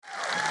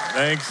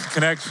Thanks,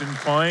 Connection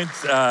Point.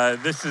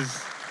 This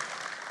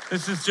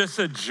is just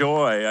a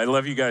joy. I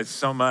love you guys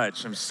so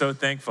much. I'm so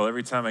thankful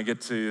every time I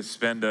get to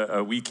spend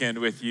a weekend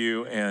with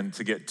you, and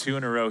to get 2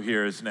 in a row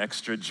here is an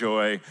extra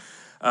joy.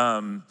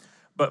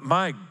 But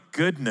my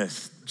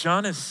goodness,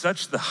 John is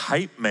such the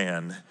hype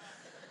man.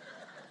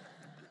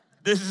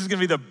 This is gonna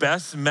be the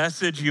best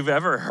message you've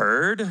ever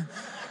heard.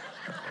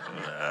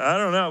 I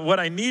don't know. What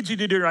I need you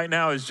to do right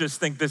now is just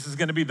think this is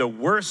gonna be the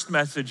worst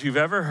message you've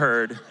ever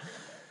heard.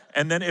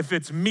 And then if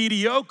it's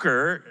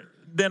mediocre,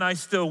 then I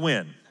still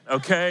win,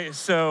 okay?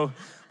 So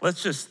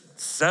let's just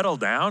settle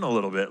down a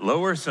little bit,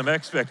 lower some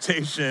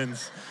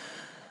expectations.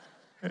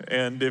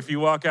 And if you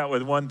walk out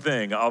with one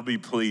thing, I'll be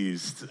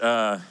pleased.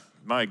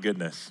 My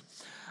goodness.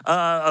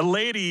 A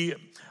lady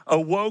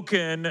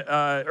awoken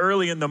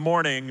early in the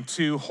morning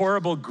to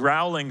horrible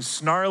growling,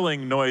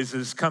 snarling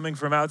noises coming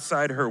from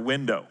outside her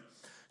window.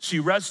 She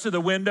rushed to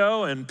the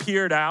window and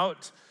peered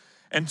out.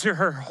 And to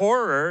her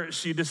horror,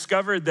 she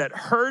discovered that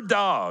her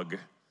dog,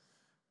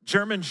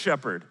 German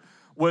Shepherd,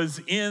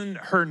 was in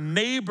her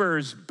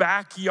neighbor's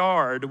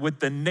backyard with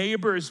the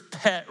neighbor's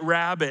pet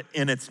rabbit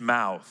in its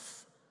mouth.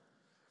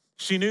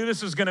 She knew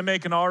this was gonna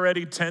make an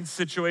already tense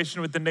situation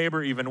with the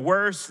neighbor even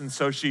worse, and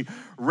so she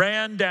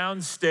ran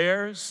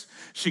downstairs,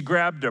 she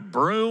grabbed a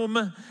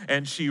broom,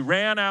 and she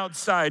ran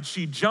outside.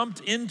 She jumped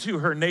into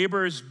her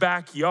neighbor's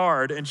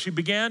backyard, and she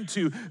began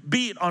to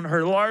beat on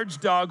her large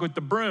dog with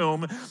the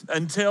broom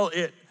until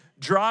it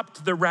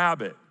dropped the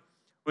rabbit,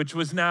 which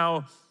was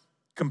now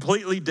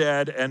completely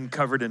dead and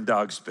covered in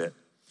dog spit.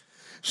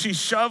 She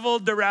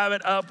shoveled the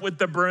rabbit up with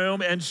the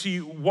broom, and she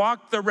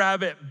walked the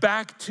rabbit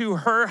back to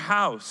her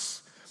house.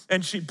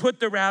 And she put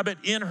the rabbit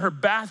in her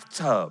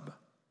bathtub.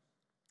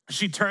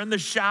 She turned the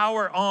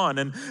shower on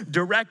and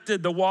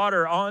directed the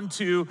water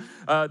onto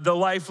the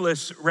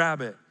lifeless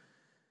rabbit.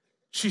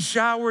 She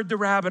showered the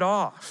rabbit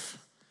off.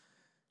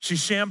 She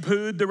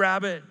shampooed the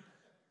rabbit.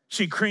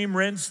 She cream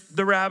rinsed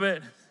the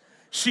rabbit.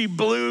 She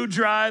blew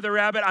dry the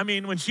rabbit. I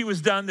mean, when she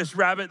was done, this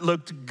rabbit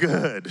looked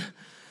good.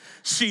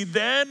 She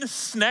then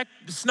snuck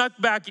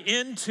back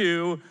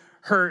into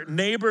her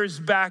neighbor's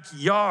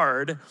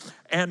backyard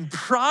and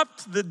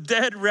propped the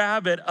dead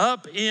rabbit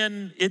up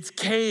in its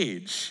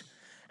cage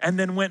and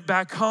then went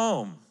back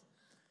home.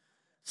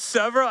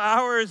 Several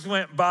hours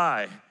went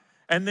by,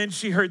 and then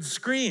she heard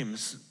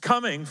screams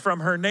coming from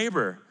her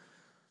neighbor.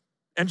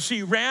 And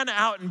she ran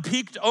out and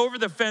peeked over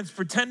the fence,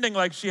 pretending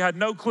like she had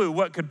no clue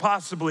what could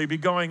possibly be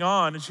going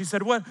on. And she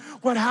said, what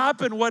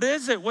happened? What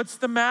is it? What's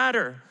the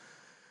matter?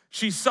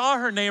 She saw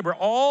her neighbor.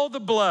 All the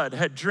blood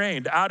had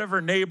drained out of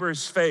her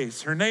neighbor's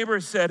face. Her neighbor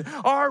said,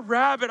 our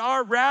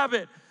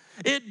rabbit,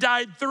 it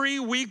died 3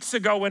 weeks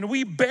ago when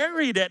we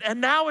buried it, and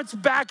now it's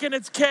back in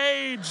its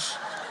cage.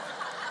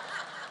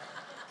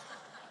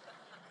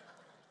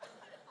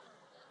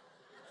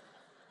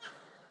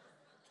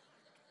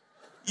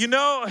 You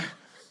know,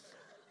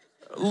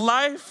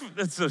 life,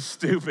 that's so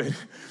stupid.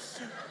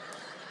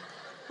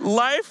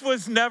 Life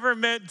was never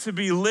meant to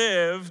be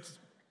lived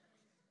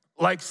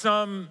like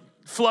some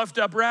fluffed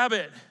up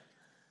rabbit.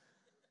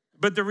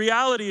 But the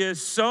reality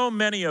is, so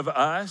many of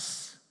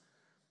us,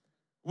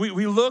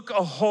 we look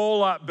a whole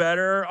lot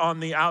better on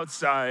the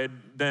outside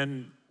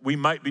than we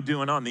might be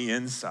doing on the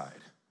inside.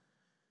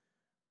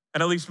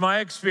 And at least my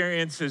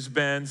experience has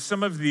been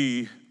some of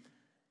the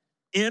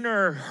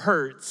inner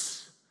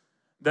hurts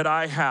that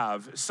I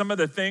have, some of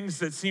the things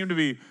that seem to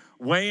be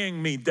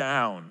weighing me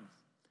down,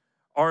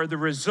 are the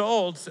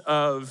result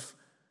of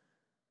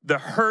the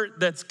hurt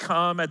that's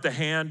come at the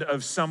hand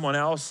of someone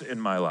else in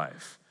my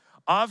life.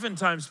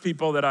 Oftentimes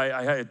people that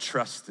I had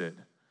trusted.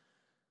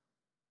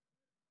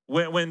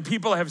 When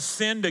people have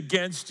sinned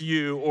against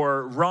you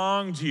or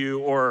wronged you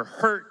or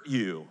hurt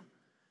you,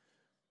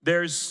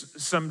 there's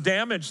some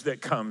damage that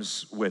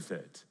comes with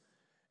it.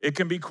 It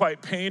can be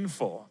quite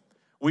painful.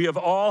 We have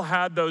all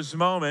had those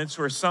moments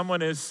where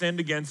someone has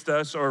sinned against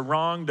us or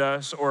wronged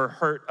us or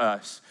hurt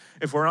us.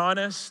 If we're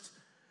honest,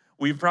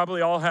 we've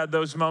probably all had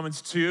those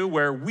moments too,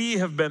 where we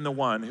have been the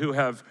one who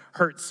have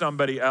hurt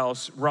somebody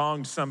else,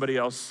 wronged somebody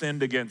else,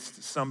 sinned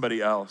against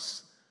somebody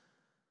else.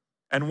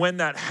 And when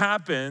that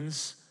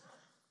happens,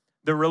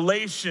 the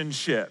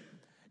relationship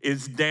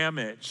is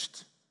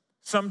damaged,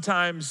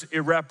 sometimes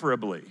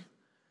irreparably.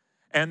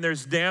 And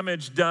there's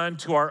damage done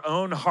to our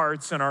own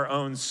hearts and our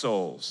own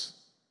souls.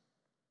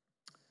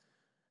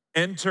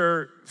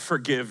 Enter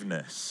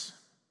forgiveness.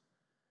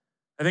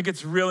 I think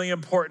it's really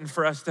important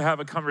for us to have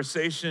a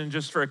conversation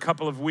just for a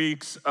couple of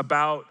weeks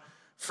about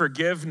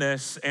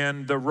forgiveness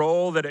and the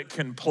role that it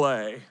can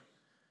play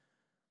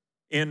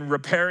in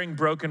repairing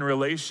broken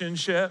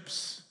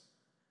relationships,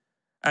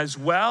 as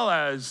well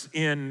as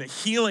in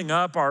healing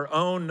up our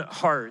own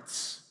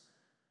hearts.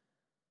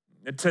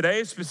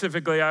 Today,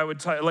 specifically, I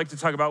would like to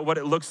talk about what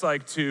it looks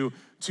like to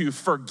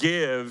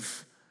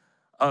forgive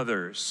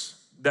others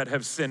that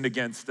have sinned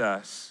against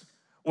us.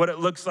 What it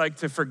looks like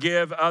to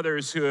forgive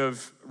others who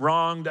have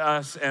wronged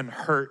us and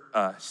hurt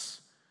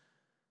us.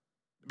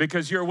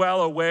 Because you're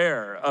well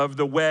aware of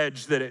the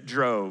wedge that it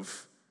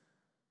drove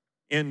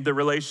in the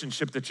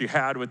relationship that you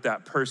had with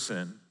that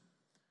person.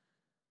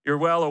 You're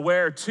well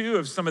aware, too,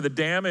 of some of the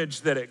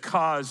damage that it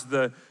caused,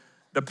 the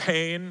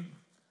pain,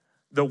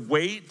 the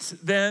weight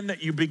then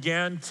that you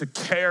began to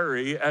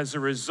carry as a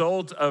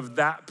result of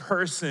that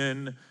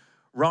person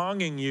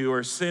wronging you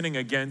or sinning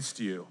against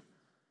you.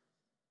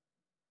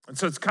 And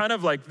so it's kind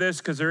of like this,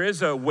 because there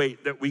is a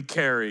weight that we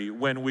carry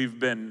when we've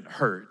been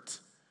hurt.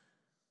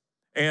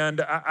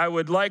 And I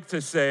would like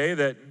to say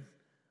that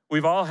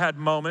we've all had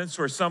moments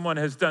where someone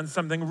has done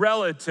something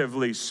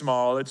relatively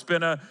small. It's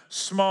been a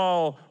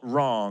small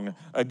wrong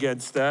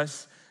against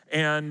us.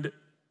 And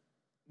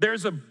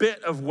there's a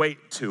bit of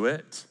weight to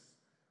it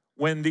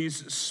when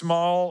these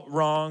small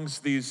wrongs,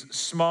 these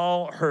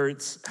small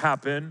hurts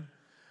happen.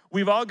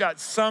 We've all got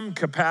some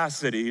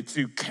capacity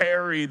to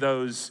carry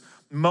those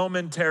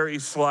momentary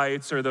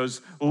slights or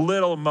those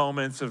little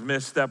moments of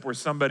misstep where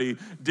somebody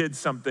did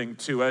something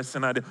to us.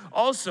 And I'd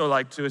also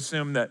like to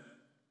assume that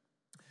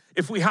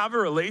if we have a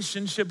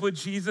relationship with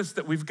Jesus,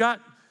 that we've got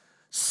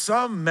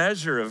some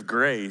measure of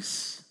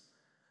grace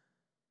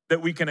that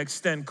we can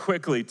extend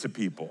quickly to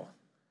people,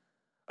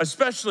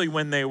 especially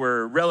when they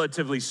were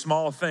relatively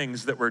small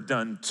things that were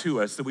done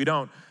to us, that we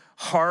don't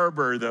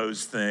harbor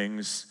those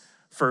things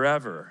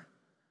forever.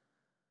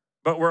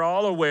 But we're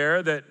all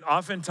aware that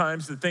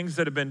oftentimes the things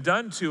that have been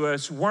done to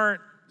us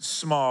weren't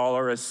small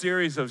or a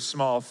series of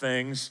small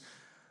things,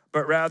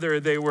 but rather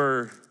they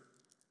were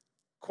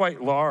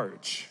quite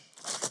large.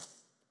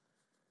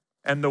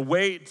 And the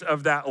weight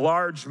of that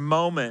large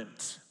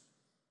moment,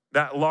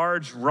 that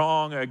large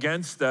wrong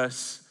against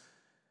us,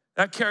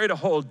 that carried a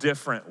whole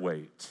different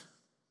weight.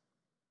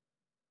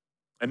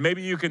 And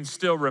maybe you can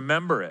still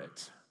remember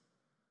it.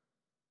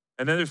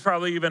 And then there's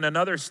probably even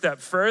another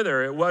step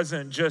further. It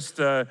wasn't just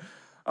a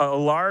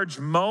large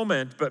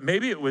moment, but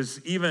maybe it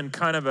was even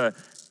kind of a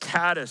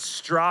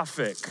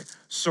catastrophic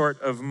sort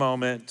of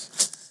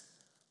moment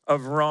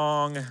of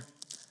wrong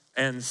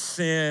and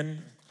sin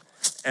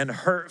and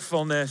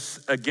hurtfulness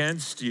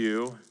against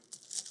you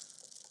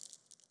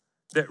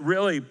that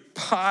really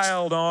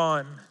piled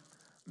on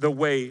the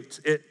weight.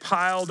 It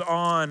piled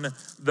on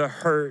the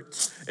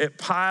hurt. It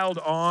piled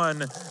on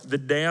the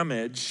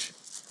damage.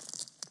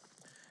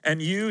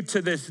 And you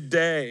to this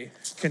day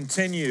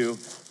continue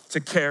to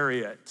carry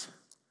it.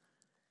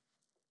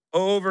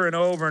 Over and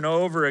over and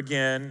over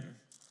again,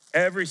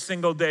 every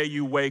single day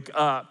you wake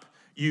up,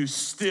 you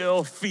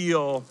still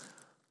feel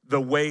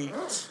the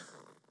weight,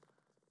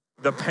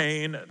 the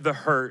pain, the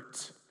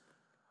hurt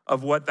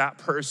of what that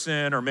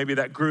person or maybe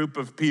that group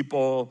of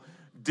people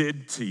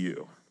did to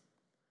you.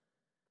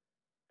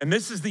 And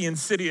this is the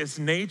insidious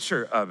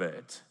nature of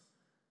it,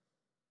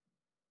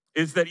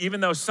 is that even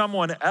though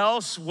someone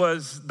else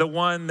was the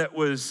one that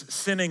was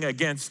sinning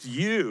against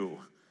you,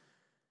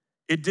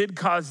 it did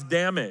cause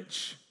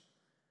damage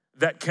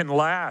that can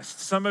last.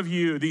 Some of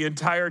you, the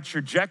entire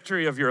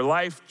trajectory of your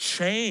life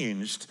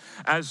changed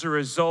as a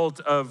result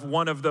of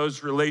one of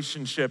those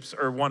relationships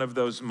or one of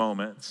those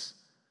moments.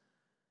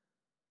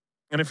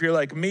 And if you're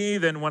like me,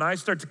 then when I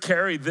start to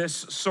carry this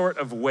sort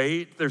of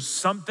weight, there's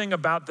something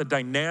about the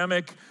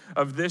dynamic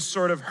of this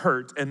sort of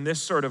hurt and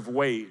this sort of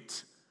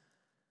weight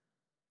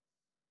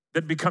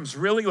that becomes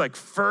really like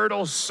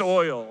fertile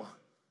soil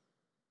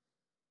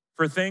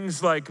for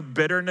things like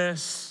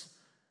bitterness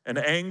and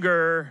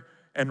anger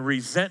and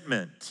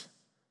resentment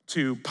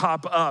to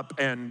pop up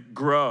and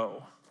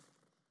grow.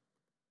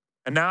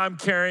 And now I'm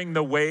carrying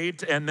the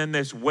weight, and then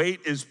this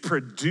weight is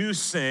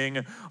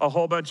producing a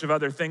whole bunch of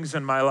other things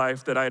in my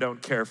life that I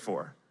don't care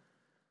for.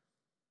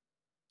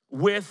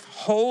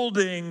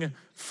 Withholding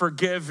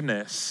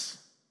forgiveness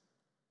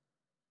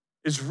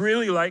is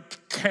really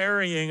like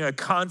carrying a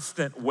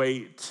constant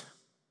weight.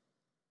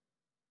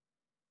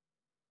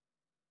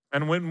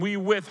 And when we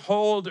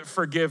withhold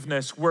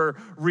forgiveness, we're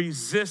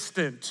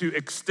resistant to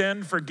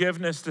extend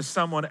forgiveness to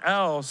someone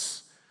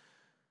else.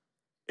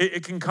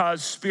 It can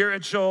cause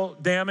spiritual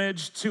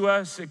damage to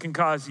us. It can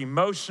cause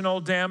emotional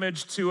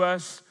damage to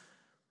us.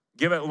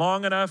 Give it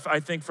long enough,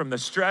 I think, from the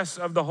stress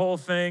of the whole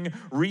thing,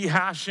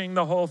 rehashing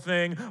the whole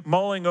thing,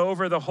 mulling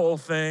over the whole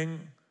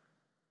thing.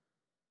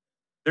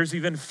 There's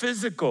even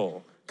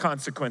physical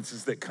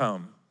consequences that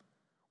come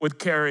with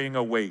carrying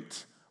a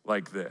weight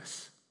like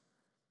this.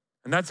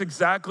 And that's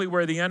exactly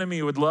where the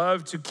enemy would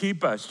love to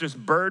keep us, just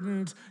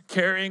burdened,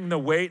 carrying the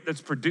weight that's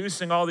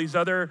producing all these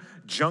other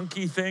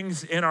junky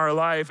things in our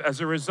life as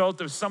a result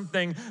of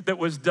something that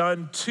was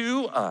done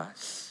to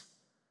us.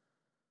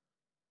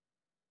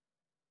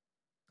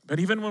 But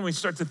even when we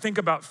start to think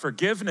about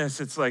forgiveness,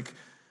 it's like,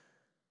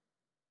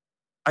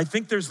 I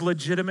think there's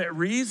legitimate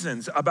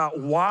reasons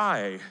about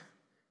why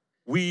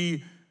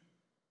we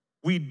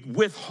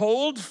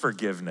withhold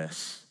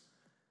forgiveness.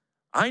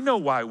 I know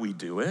why we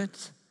do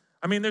it.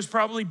 I mean, there's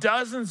probably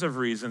dozens of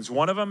reasons.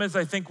 One of them is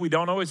I think we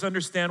don't always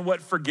understand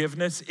what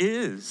forgiveness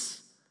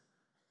is.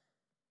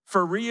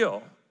 For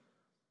real.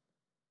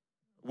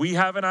 We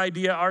have an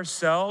idea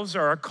ourselves,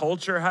 or our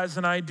culture has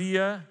an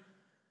idea.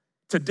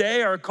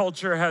 Today, our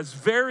culture has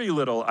very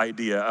little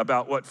idea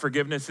about what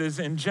forgiveness is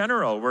in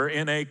general. We're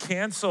in a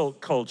cancel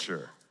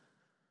culture.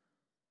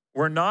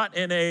 We're not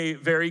in a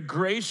very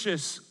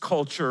gracious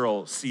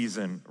cultural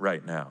season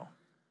right now.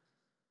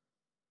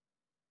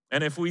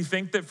 And if we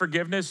think that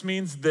forgiveness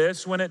means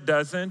this when it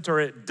doesn't, or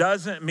it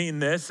doesn't mean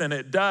this and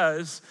it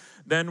does,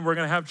 then we're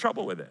gonna have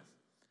trouble with it.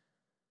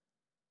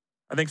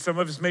 I think some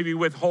of us maybe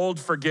withhold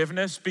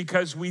forgiveness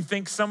because we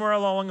think somewhere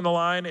along the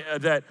line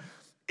that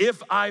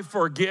if I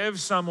forgive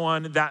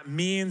someone, that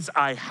means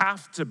I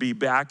have to be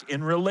back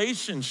in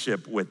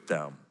relationship with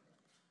them.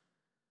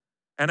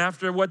 And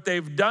after what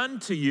they've done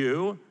to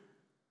you,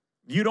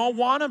 you don't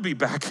wanna be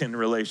back in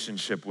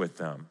relationship with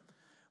them.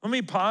 Let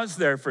me pause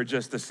there for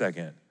just a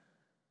second.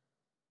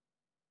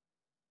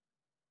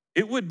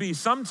 It would be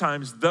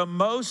sometimes the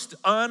most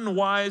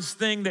unwise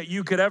thing that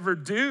you could ever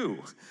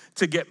do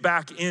to get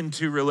back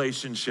into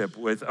relationship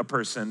with a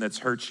person that's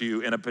hurt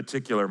you in a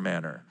particular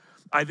manner.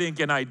 I think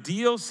in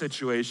ideal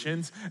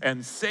situations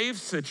and safe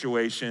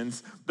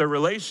situations, the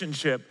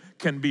relationship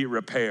can be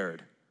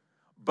repaired,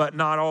 but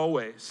not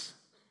always.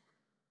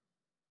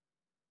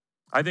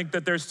 I think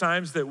that there's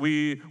times that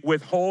we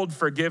withhold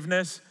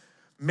forgiveness,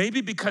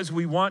 maybe because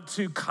we want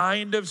to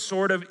kind of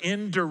sort of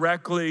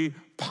indirectly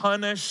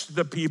punish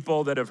the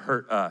people that have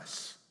hurt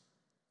us.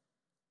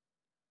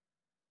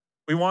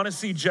 We want to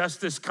see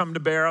justice come to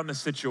bear on the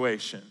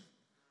situation.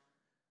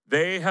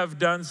 They have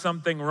done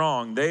something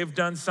wrong. They've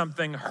done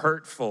something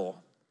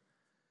hurtful.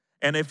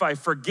 And if I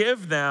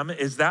forgive them,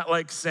 is that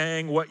like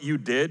saying what you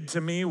did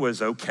to me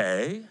was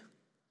okay?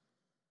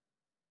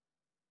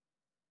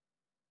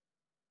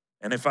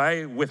 And if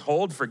I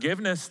withhold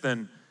forgiveness,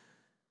 then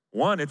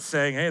one, it's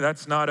saying, hey,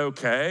 that's not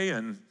okay.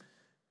 And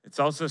it's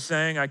also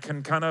saying I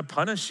can kind of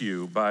punish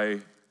you by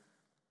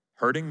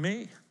hurting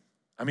me.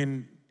 I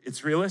mean,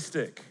 it's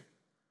realistic.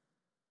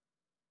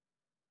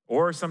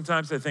 Or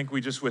sometimes I think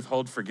we just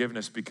withhold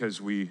forgiveness because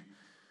we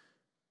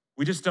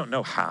just don't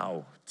know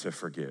how to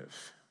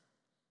forgive.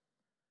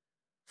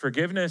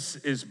 Forgiveness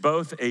is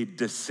both a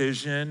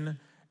decision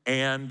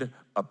and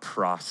a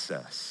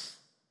process.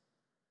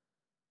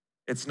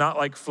 It's not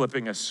like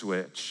flipping a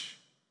switch.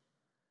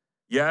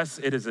 Yes,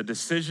 it is a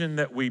decision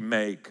that we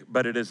make,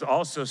 but it is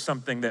also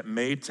something that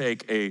may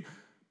take a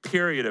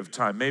period of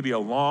time, maybe a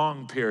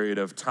long period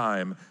of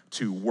time,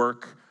 to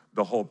work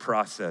the whole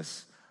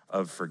process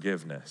of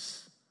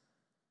forgiveness.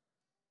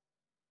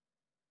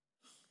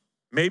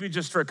 Maybe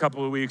just for a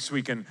couple of weeks,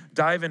 we can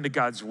dive into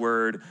God's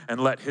word and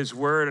let his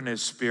word and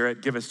his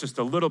spirit give us just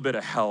a little bit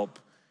of help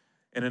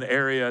in an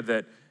area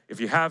that if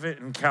you haven't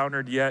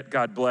encountered yet,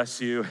 God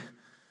bless you.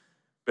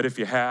 But if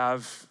you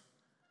have,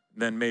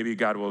 then maybe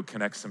God will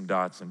connect some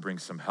dots and bring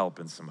some help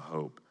and some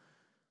hope.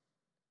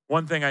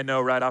 One thing I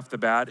know right off the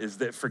bat is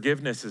that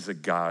forgiveness is a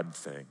God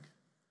thing.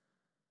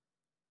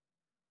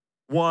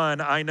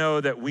 One, I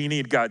know that we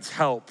need God's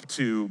help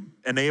to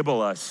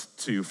enable us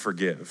to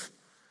forgive.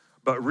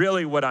 But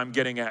really what I'm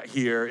getting at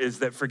here is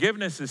that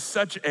forgiveness is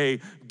such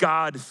a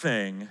God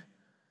thing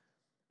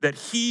that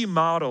he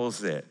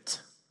models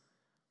it.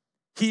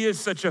 He is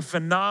such a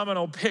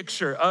phenomenal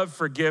picture of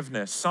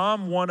forgiveness.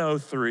 Psalm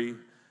 103,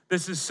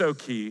 this is so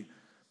key.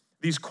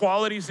 These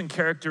qualities and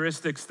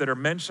characteristics that are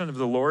mentioned of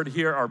the Lord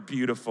here are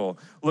beautiful.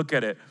 Look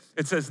at it.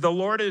 It says, the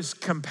Lord is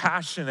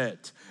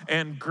compassionate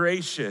and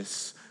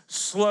gracious,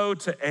 slow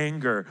to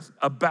anger,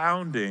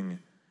 abounding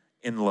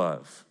in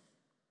love.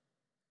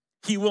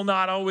 He will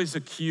not always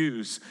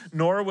accuse,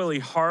 nor will he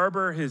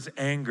harbor his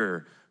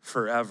anger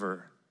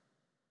forever.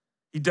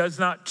 He does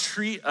not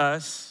treat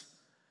us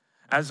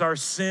as our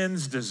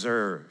sins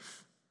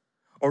deserve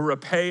or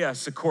repay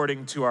us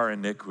according to our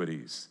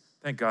iniquities.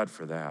 Thank God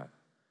for that.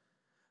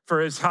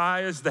 For as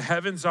high as the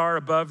heavens are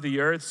above the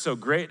earth, so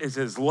great is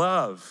his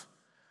love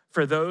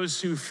for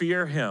those who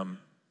fear him.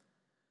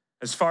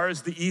 As far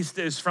as the east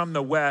is from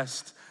the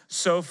west,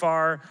 so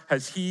far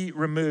has he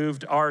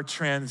removed our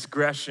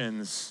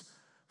transgressions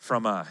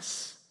from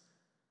us.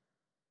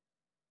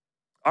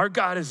 Our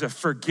God is a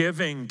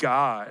forgiving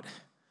God.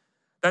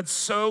 That's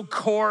so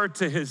core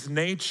to his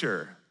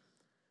nature.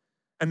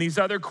 And these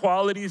other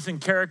qualities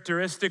and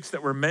characteristics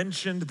that were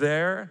mentioned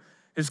there,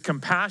 his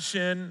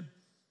compassion,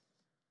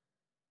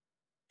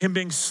 him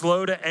being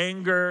slow to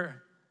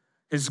anger,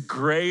 his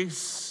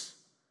grace,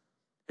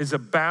 his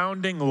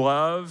abounding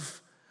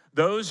love,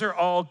 those are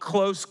all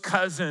close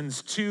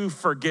cousins to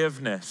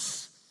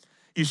forgiveness.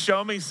 You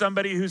show me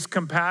somebody who's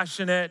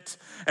compassionate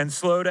and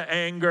slow to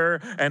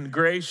anger and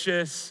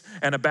gracious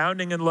and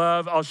abounding in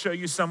love, I'll show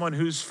you someone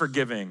who's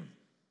forgiving.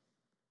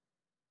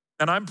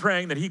 And I'm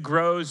praying that he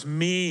grows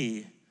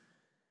me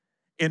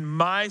in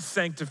my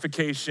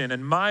sanctification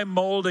and my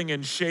molding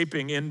and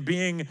shaping in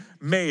being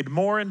made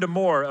more into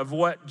more of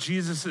what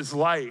Jesus is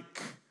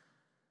like.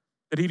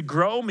 That he'd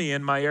grow me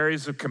in my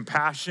areas of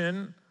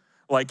compassion,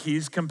 like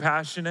he's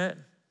compassionate,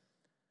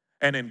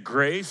 and in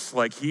grace,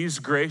 like he's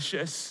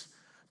gracious,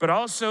 but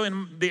also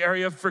in the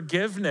area of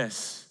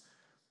forgiveness,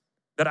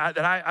 that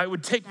I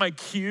would take my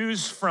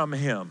cues from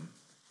him.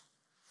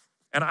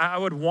 And I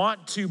would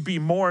want to be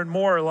more and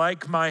more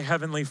like my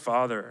Heavenly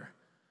Father.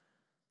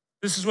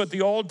 This is what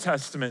the Old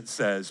Testament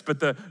says, but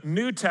the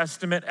New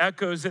Testament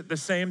echoes it the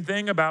same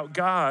thing about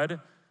God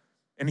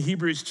in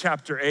Hebrews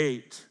chapter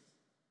 8,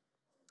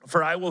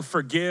 for I will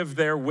forgive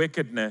their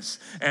wickedness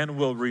and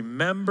will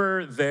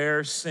remember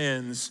their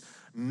sins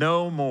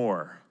no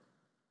more.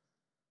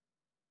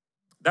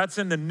 That's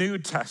in the New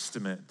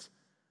Testament,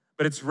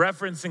 but it's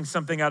referencing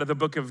something out of the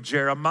book of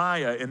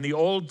Jeremiah in the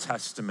Old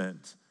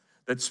Testament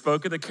that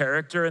spoke of the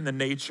character and the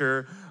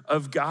nature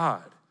of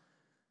God.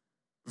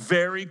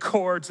 Very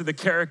core to the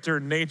character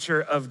and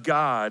nature of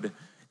God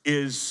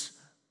is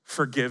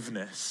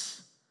forgiveness.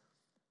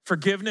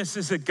 Forgiveness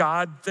is a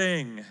God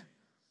thing.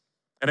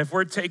 And if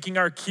we're taking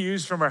our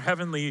cues from our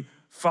Heavenly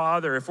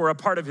Father, if we're a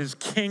part of His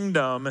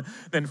kingdom,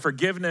 then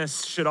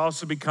forgiveness should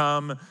also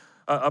become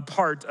a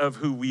part of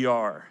who we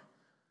are.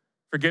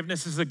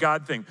 Forgiveness is a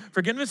God thing.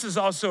 Forgiveness is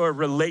also a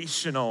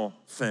relational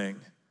thing.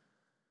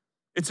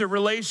 It's a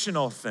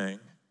relational thing.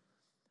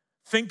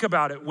 Think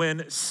about it.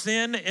 When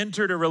sin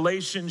entered a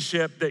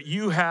relationship that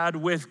you had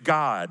with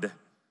God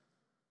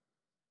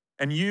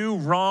and you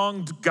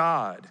wronged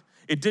God,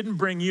 it didn't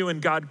bring you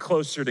and God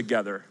closer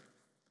together.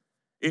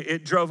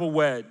 It drove a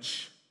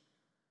wedge.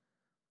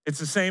 It's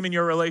the same in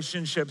your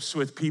relationships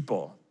with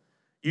people.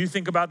 You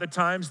think about the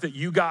times that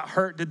you got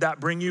hurt. Did that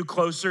bring you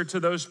closer to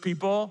those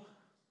people,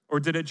 or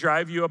did it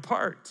drive you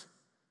apart?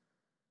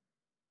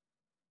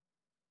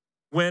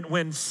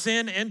 When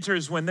sin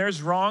enters, when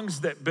there's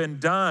wrongs that have been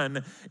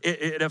done,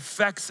 it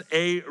affects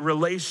a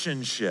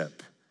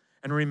relationship.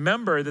 And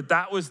remember that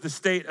that was the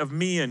state of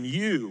me and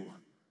you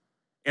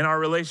in our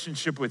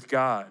relationship with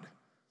God.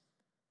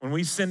 When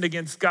we sinned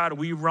against God,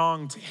 we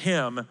wronged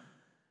Him.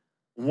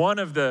 One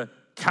of the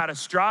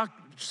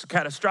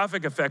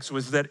catastrophic effects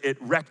was that it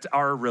wrecked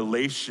our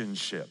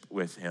relationship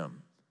with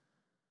Him.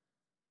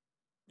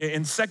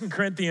 In 2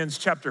 Corinthians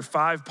chapter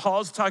 5,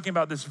 Paul's talking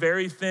about this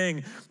very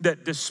thing,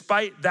 that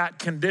despite that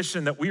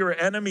condition, that we were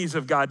enemies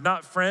of God,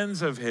 not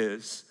friends of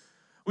His,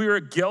 we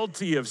were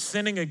guilty of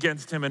sinning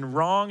against Him and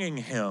wronging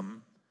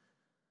Him,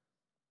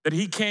 that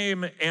He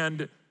came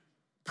and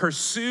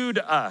pursued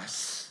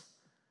us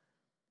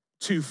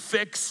to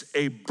fix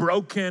a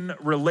broken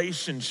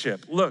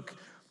relationship. Look,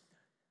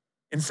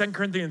 in 2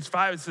 Corinthians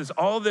 5, it says,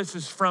 all this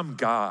is from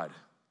God,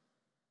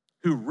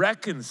 who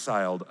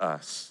reconciled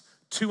us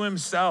to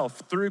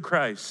Himself through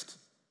Christ,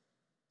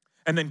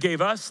 and then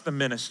gave us the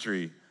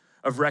ministry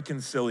of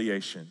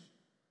reconciliation.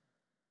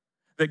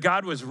 That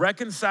God was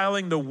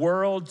reconciling the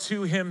world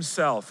to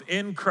Himself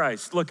in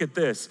Christ. Look at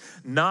this,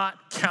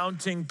 not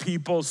counting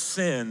people's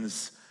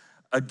sins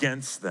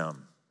against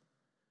them.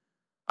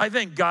 I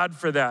thank God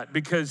for that,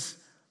 because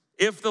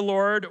if the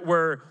Lord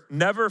were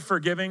never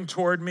forgiving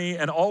toward me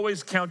and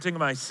always counting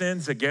my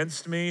sins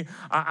against me,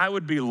 I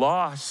would be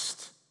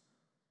lost.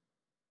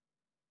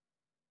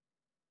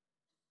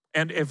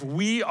 And if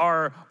we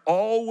are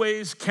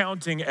always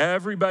counting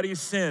everybody's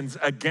sins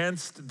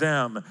against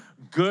them,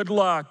 good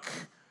luck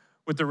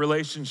with the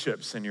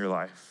relationships in your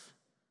life.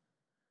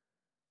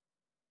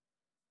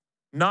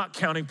 Not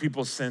counting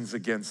people's sins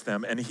against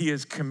them, and He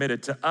is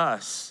committed to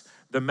us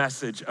the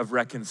message of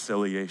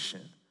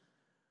reconciliation.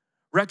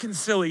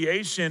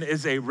 Reconciliation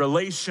is a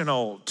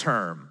relational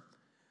term.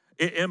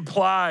 It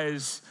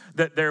implies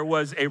that there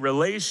was a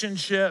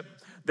relationship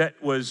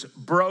that was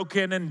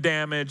broken and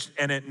damaged,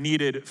 and it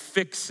needed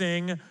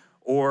fixing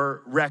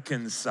or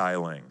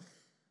reconciling.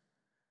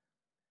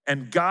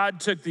 And God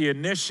took the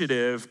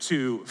initiative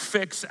to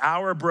fix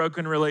our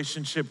broken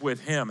relationship with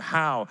Him.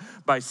 How?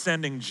 By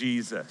sending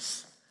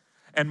Jesus.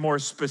 And more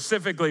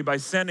specifically, by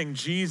sending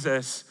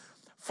Jesus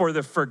for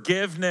the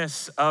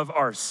forgiveness of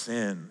our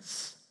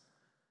sins,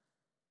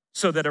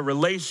 so that a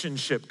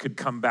relationship could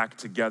come back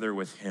together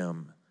with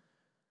Him.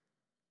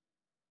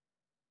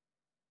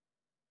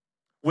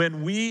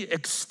 When we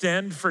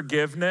extend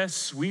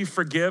forgiveness, we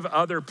forgive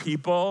other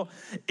people,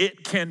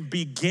 it can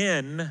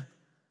begin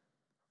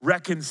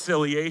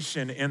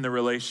reconciliation in the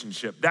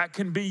relationship. That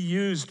can be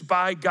used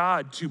by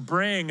God to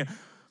bring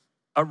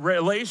a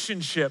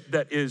relationship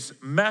that is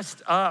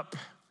messed up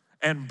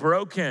and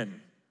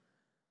broken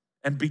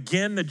and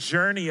begin the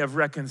journey of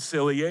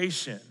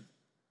reconciliation.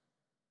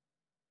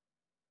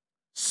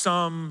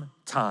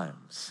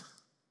 Sometimes,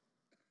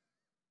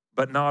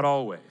 but not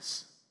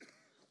always.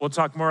 We'll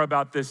talk more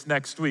about this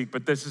next week,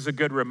 but this is a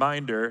good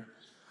reminder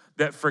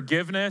that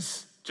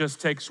forgiveness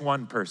just takes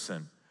one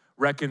person.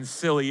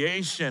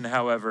 Reconciliation,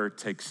 however,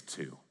 takes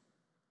two.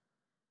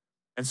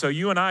 And so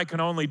you and I can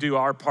only do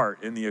our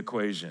part in the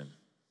equation.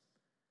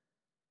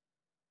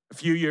 A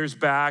few years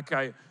back,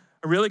 I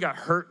really got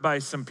hurt by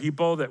some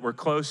people that were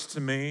close to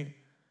me,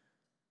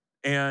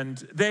 and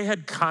they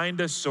had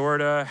kind of,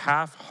 sort of,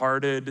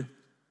 half-hearted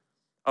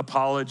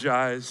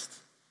apologized.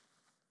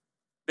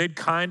 They'd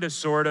kind of,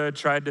 sort of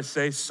tried to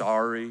say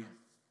sorry.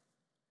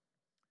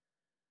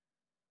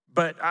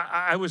 But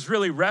I was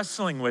really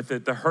wrestling with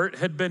it. The hurt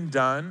had been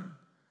done,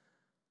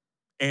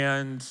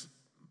 and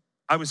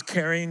I was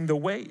carrying the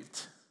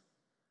weight.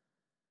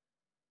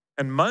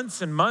 And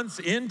months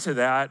into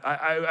that,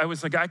 I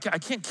was like, I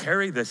can't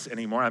carry this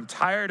anymore. I'm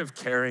tired of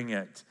carrying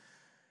it.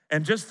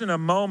 And just in a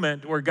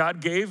moment where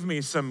God gave me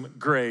some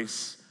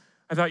grace,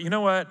 I thought, you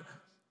know what?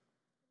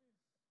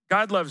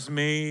 God loves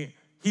me.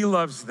 He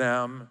loves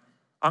them.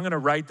 I'm gonna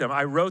write them.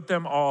 I wrote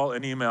them all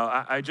an email.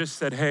 I just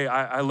said, hey,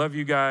 I love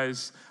you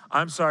guys.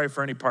 I'm sorry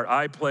for any part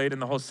I played in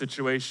the whole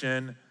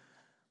situation,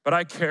 but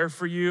I care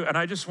for you, and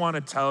I just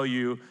wanna tell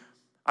you,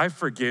 I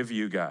forgive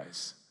you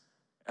guys,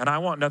 and I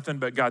want nothing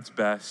but God's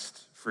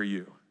best for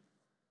you.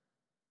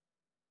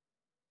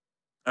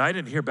 And I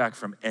didn't hear back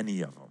from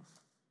any of them.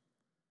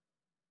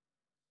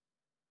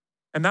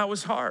 And that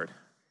was hard.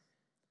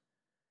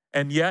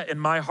 And yet, in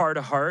my heart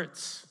of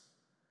hearts,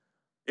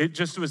 it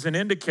just was an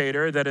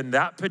indicator that in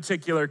that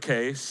particular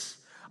case,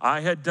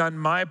 I had done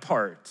my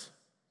part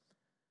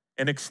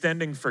in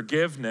extending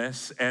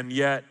forgiveness, and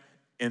yet,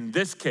 in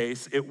this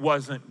case, it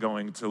wasn't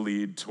going to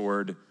lead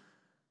toward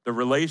the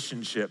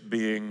relationship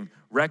being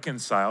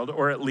reconciled,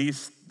 or at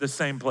least the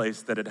same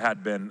place that it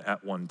had been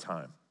at one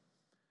time.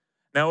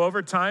 Now,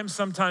 over time,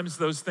 sometimes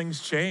those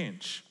things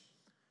change.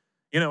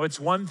 You know, it's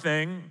one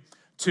thing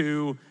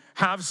to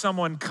have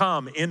someone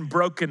come in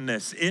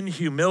brokenness, in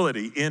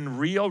humility, in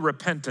real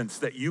repentance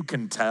that you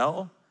can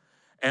tell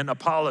and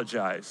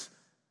apologize,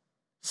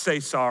 say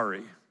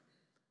sorry,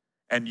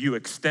 and you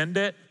extend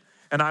it.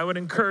 And I would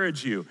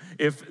encourage you,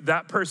 if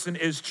that person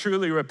is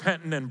truly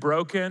repentant and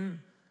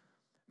broken,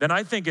 then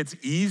I think it's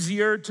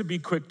easier to be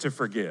quick to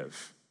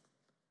forgive.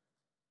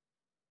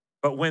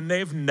 But when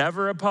they've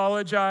never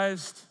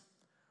apologized,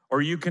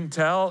 or you can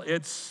tell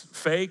it's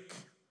fake,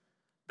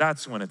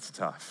 that's when it's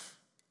tough.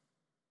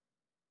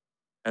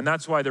 And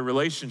that's why the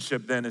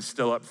relationship then is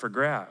still up for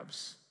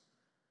grabs.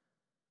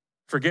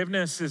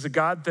 Forgiveness is a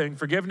God thing.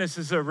 Forgiveness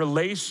is a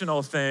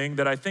relational thing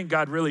that I think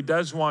God really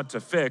does want to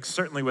fix,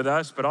 certainly with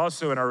us, but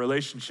also in our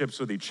relationships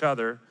with each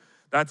other.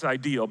 That's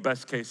ideal,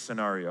 best case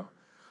scenario.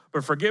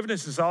 But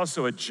forgiveness is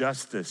also a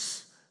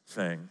justice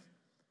thing.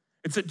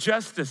 It's a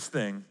justice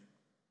thing.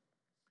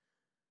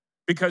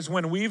 Because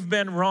when we've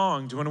been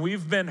wronged, when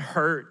we've been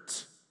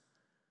hurt,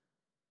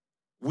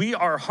 we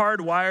are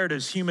hardwired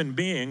as human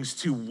beings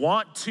to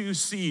want to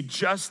see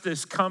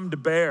justice come to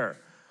bear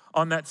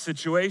on that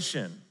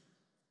situation.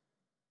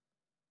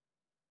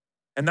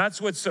 And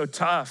that's what's so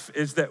tough,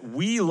 is that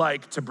we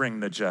like to bring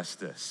the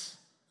justice.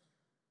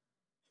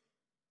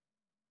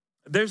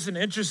 There's an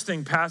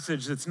interesting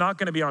passage that's not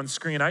going to be on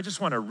screen. I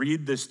just want to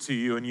read this to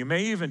you, and you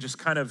may even just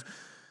kind of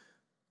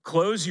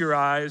close your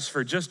eyes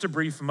for just a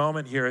brief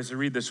moment here as I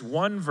read this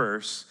one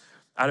verse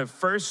out of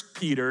 1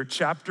 Peter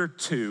chapter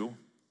 2,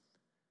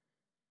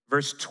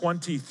 verse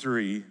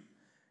 23,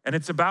 and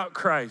it's about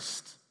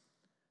Christ.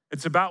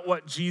 It's about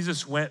what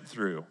Jesus went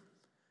through.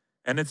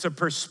 And it's a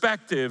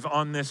perspective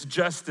on this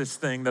justice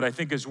thing that I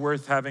think is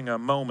worth having a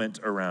moment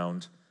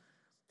around.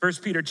 1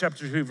 Peter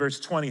chapter 2, verse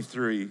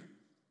 23.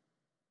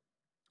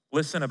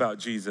 Listen about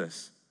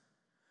Jesus.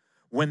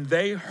 When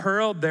they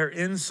hurled their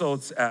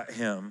insults at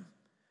him,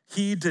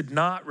 he did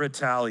not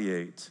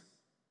retaliate.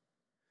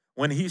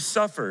 When he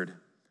suffered,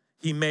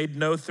 he made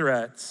no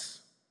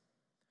threats.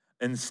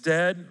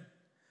 Instead,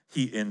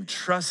 he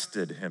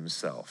entrusted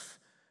himself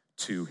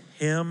to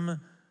him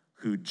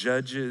who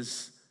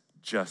judges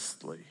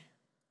justly.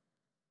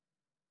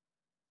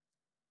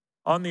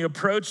 On the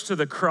approach to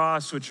the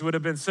cross, which would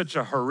have been such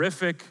a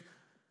horrific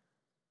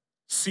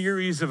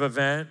series of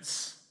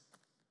events,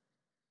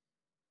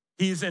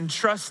 he's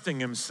entrusting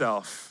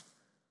himself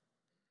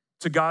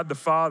to God the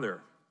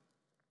Father,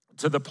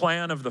 to the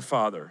plan of the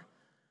Father.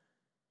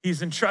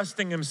 He's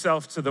entrusting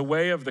himself to the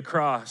way of the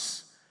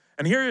cross.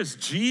 And here is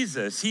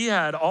Jesus. He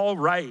had all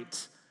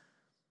right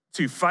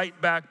to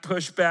fight back,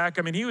 push back.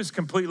 I mean, he was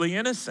completely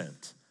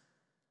innocent.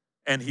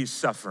 And he's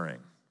suffering.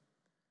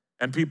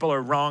 And people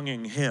are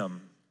wronging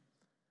him.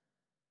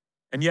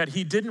 And yet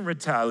he didn't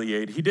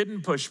retaliate. He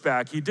didn't push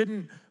back. He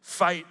didn't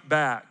fight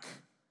back.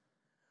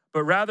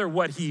 But rather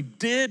what he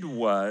did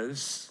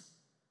was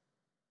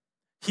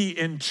he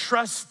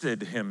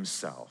entrusted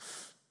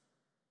himself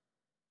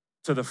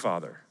to the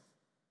Father.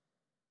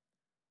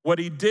 What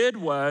he did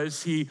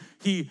was he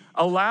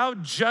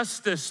allowed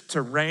justice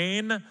to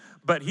reign,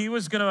 but he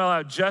was going to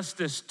allow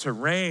justice to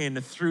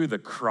reign through the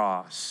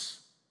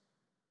cross.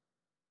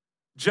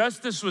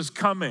 Justice was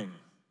coming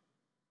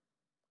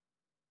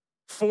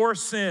for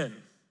sin.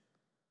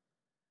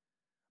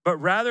 But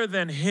rather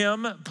than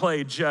him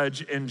play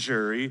judge and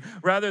jury,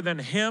 rather than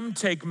him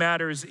take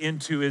matters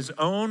into his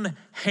own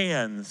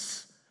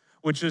hands,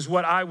 which is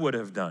what I would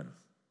have done,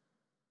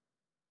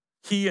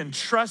 he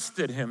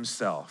entrusted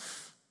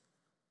himself.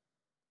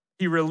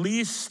 He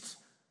released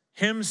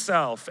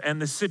himself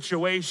and the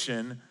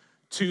situation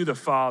to the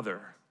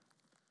Father.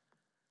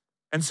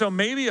 And so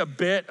maybe a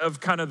bit of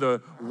kind of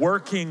the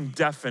working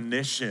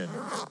definition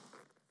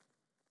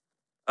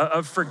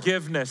of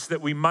forgiveness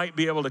that we might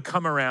be able to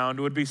come around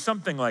would be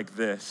something like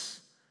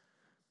this.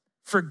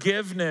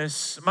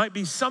 Forgiveness might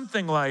be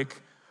something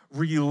like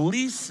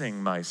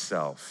releasing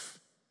myself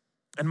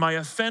and my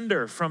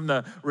offender from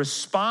the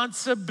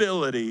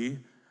responsibility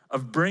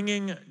of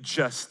bringing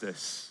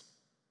justice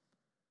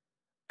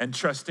and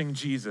trusting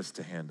Jesus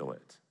to handle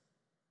it.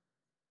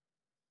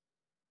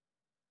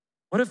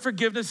 What if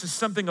forgiveness is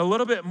something a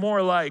little bit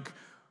more like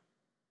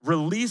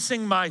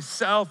releasing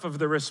myself of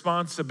the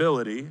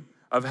responsibility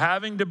of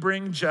having to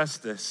bring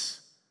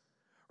justice,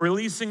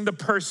 releasing the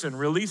person,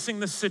 releasing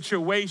the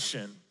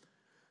situation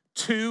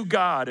to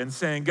God and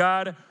saying,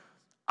 God,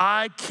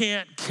 I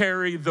can't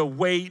carry the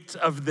weight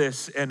of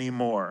this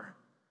anymore.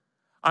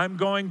 I'm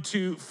going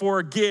to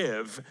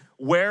forgive,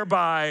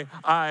 whereby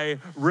I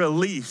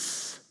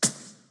release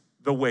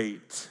the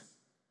weight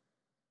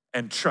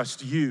and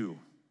trust you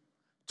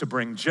to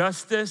bring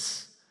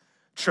justice,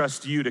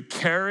 trust you to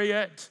carry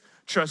it,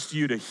 trust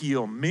you to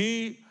heal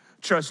me,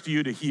 trust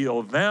you to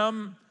heal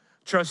them,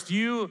 trust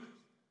you,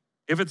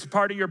 if it's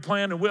part of your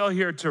plan and will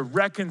here, to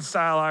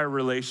reconcile our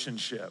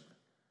relationship.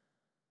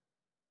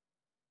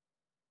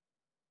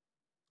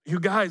 You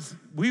guys,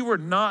 we were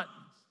not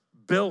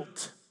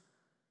built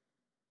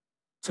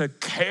to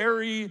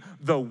carry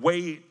the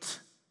weight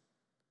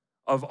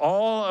of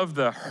all of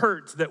the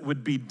hurt that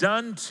would be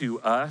done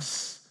to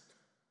us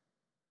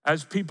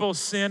as people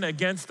sin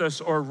against us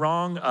or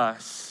wrong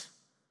us.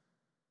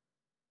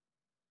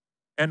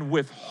 And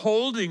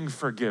withholding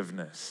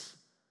forgiveness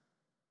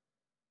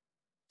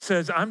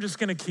says, I'm just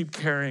gonna keep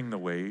carrying the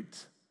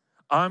weight.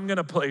 I'm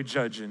gonna play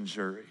judge and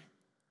jury.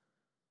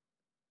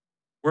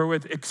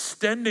 Wherewith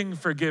extending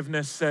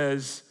forgiveness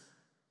says,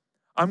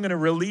 I'm gonna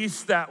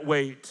release that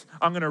weight.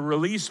 I'm gonna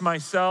release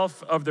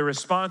myself of the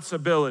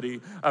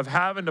responsibility of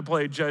having to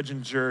play judge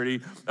and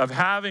jury, of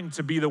having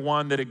to be the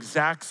one that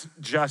exacts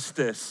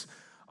justice.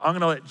 I'm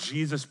gonna let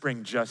Jesus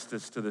bring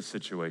justice to the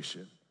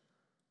situation.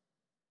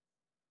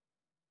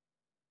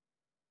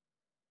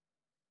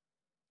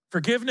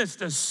 Forgiveness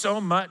does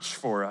so much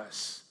for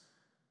us.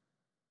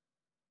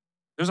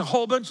 There's a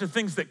whole bunch of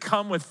things that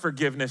come with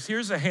forgiveness.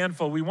 Here's a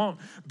handful. We won't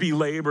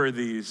belabor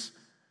these.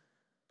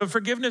 But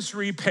forgiveness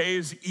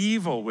repays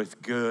evil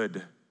with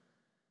good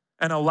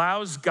and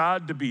allows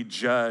God to be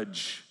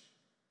judge.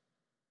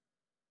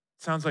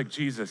 Sounds like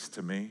Jesus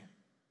to me.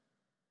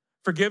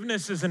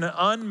 Forgiveness is an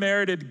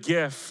unmerited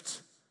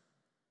gift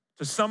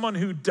to someone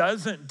who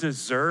doesn't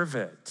deserve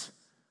it.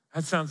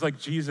 That sounds like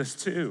Jesus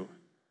too.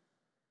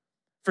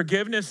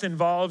 Forgiveness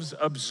involves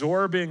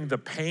absorbing the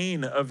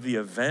pain of the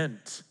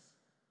event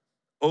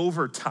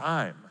over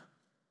time.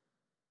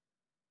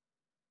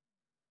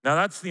 Now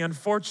that's the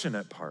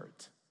unfortunate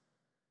part.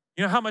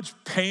 You know how much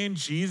pain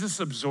Jesus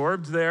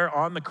absorbed there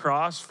on the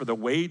cross for the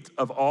weight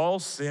of all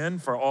sin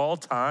for all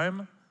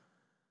time?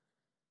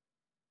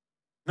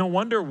 No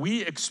wonder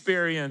we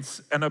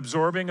experience an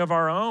absorbing of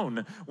our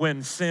own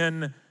when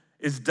sin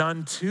is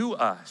done to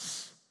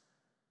us.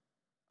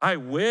 I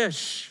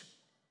wish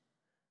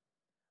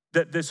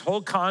that this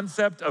whole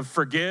concept of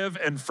forgive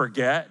and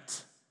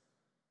forget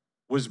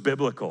was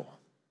biblical.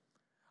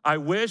 I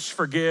wish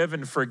forgive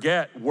and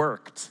forget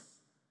worked.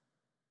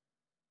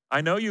 I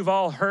know you've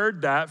all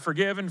heard that,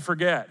 forgive and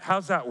forget.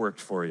 How's that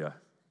worked for you?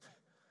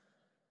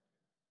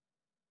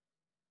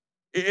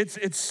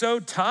 It's so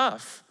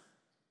tough.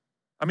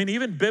 I mean,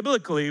 even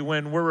biblically,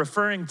 when we're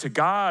referring to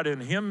God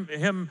and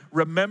him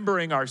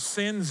remembering our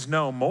sins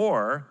no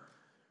more,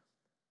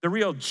 the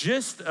real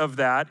gist of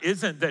that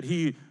isn't that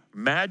he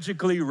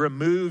magically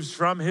removes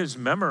from his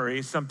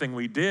memory something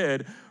we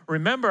did.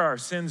 Remember our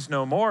sins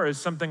no more is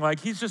something like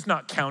he's just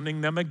not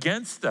counting them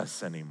against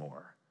us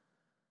anymore.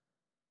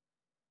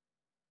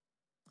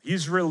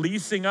 He's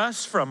releasing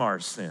us from our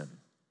sin.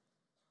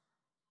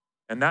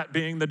 And that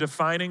being the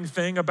defining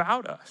thing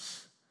about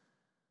us.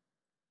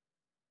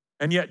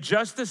 And yet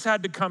justice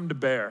had to come to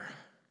bear.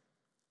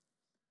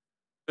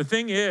 The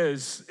thing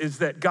is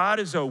that God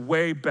is a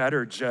way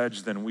better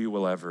judge than we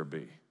will ever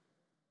be.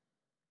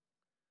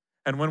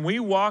 And when we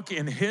walk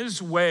in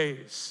his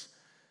ways,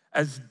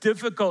 as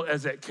difficult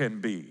as it can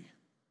be,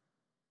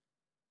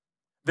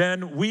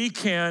 then we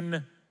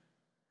can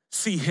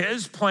see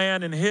his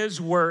plan and his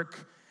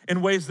work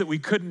in ways that we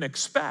couldn't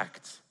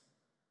expect.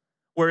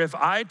 Where if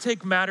I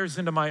take matters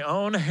into my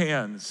own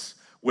hands,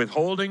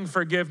 withholding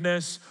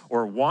forgiveness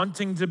or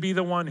wanting to be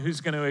the one who's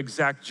going to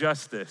exact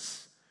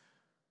justice,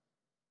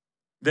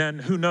 then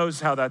who knows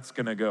how that's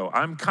going to go.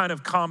 I'm kind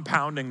of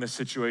compounding the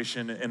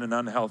situation in an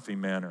unhealthy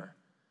manner.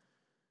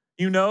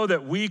 You know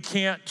that we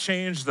can't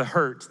change the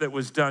hurt that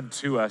was done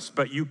to us,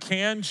 but you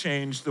can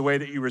change the way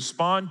that you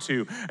respond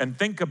to and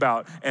think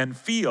about and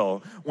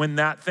feel when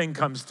that thing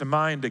comes to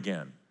mind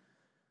again.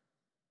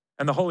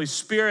 And the Holy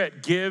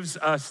Spirit gives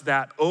us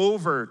that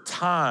over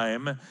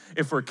time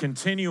if we're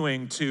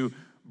continuing to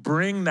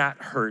bring that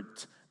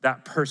hurt,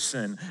 that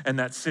person, and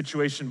that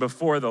situation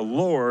before the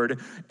Lord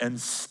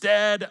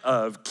instead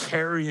of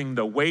carrying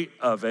the weight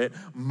of it,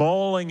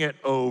 mulling it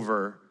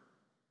over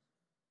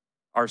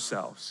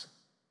ourselves.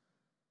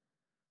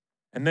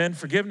 And then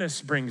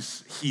forgiveness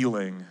brings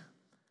healing.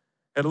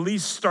 It at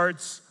least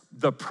starts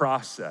the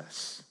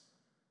process,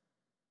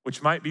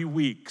 which might be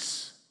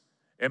weeks,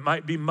 it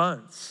might be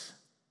months,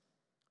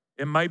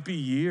 it might be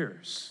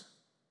years.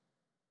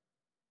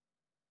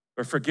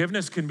 But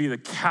forgiveness can be the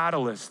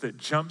catalyst that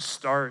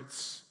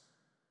jumpstarts,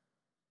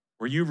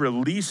 where you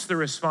release the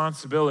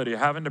responsibility of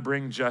having to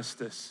bring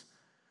justice.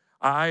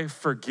 I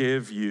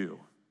forgive you.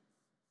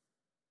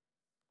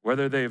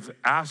 Whether they've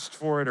asked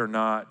for it or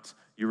not,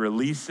 you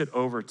release it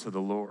over to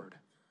the Lord.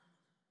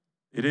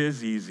 It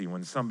is easy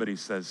when somebody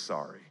says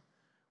sorry.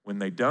 When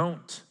they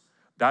don't,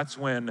 that's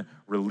when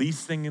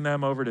releasing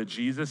them over to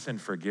Jesus in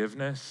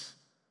forgiveness,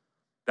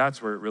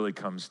 that's where it really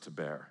comes to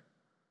bear.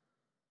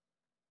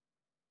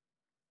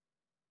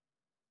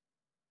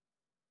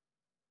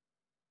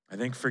 I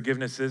think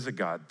forgiveness is a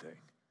God thing.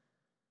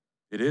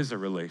 It is a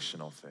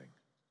relational thing.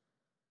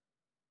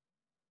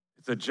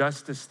 It's a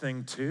justice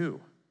thing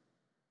too.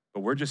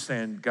 But we're just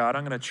saying, God,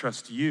 I'm going to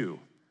trust you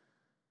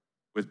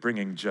with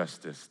bringing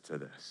justice to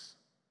this.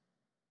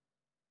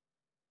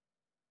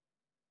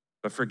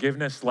 But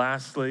forgiveness,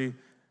 lastly,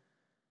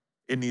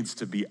 it needs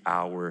to be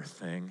our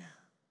thing.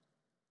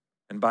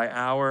 And by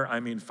our, I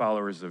mean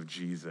followers of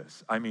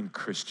Jesus. I mean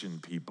Christian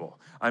people.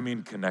 I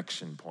mean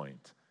Connection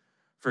Point.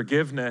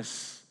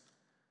 Forgiveness,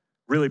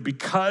 really,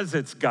 because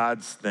it's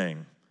God's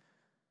thing,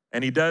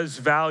 and he does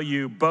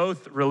value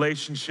both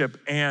relationship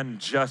and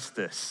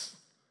justice,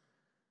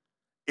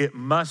 it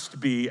must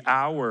be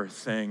our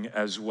thing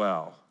as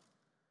well.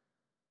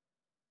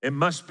 It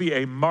must be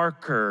a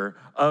marker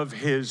of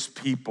his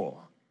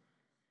people.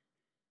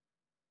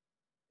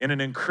 In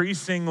an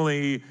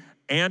increasingly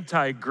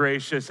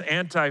anti-gracious,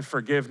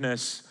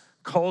 anti-forgiveness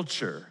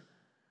culture,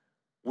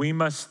 we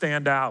must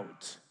stand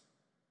out.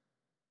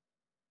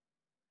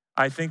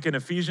 I think in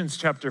Ephesians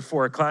chapter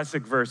 4, a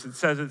classic verse, it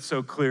says it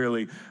so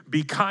clearly,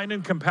 be kind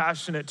and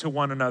compassionate to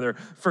one another,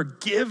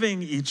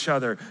 forgiving each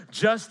other,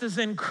 just as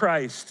in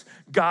Christ,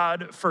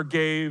 God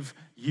forgave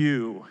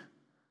you.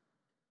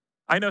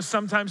 I know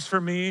sometimes for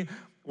me,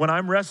 when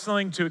I'm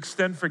wrestling to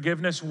extend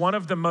forgiveness, one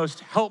of the most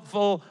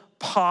helpful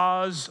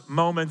pause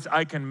moments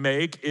I can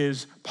make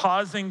is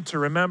pausing to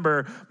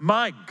remember,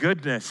 my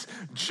goodness,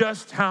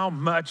 just how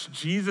much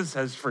Jesus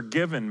has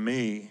forgiven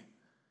me.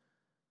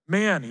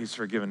 Man, he's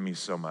forgiven me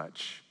so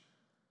much.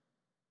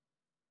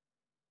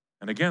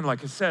 And again,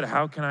 like I said,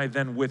 how can I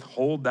then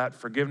withhold that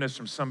forgiveness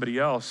from somebody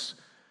else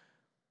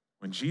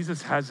when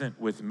Jesus hasn't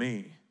with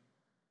me?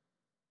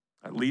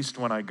 At least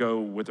when I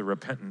go with a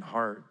repentant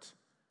heart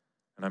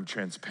and I'm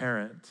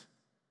transparent.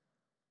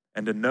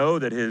 And to know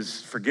that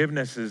his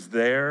forgiveness is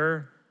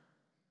there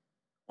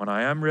when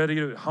I am ready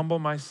to humble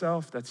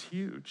myself, that's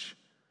huge.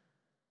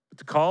 But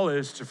the call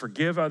is to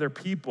forgive other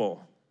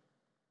people.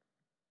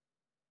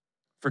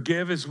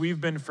 Forgive as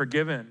we've been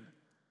forgiven.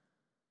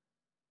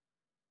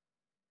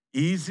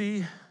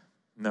 Easy?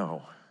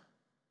 No.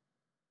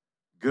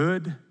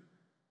 Good?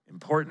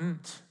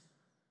 Important?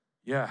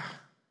 Yeah.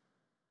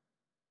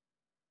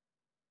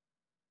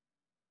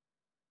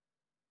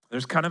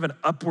 There's kind of an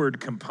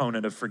upward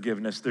component of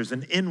forgiveness. There's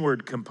an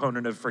inward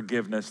component of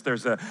forgiveness.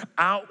 There's an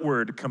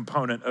outward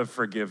component of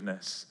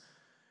forgiveness.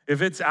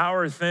 If it's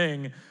our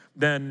thing,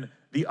 then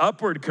the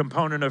upward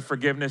component of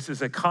forgiveness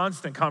is a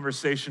constant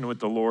conversation with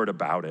the Lord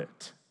about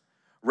it.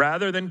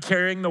 Rather than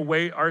carrying the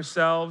weight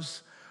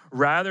ourselves,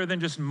 rather than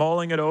just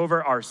mulling it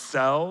over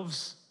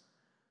ourselves,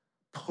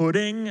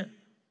 putting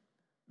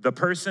the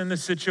person, the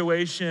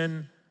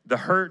situation, the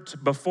hurt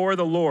before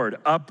the Lord,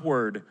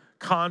 upward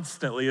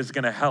constantly is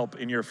going to help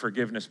in your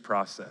forgiveness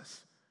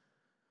process.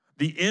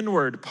 The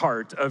inward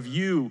part of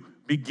you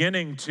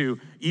beginning to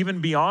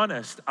even be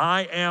honest,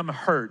 I am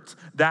hurt.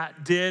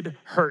 That did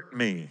hurt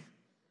me.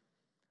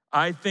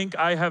 I think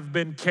I have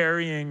been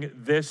carrying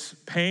this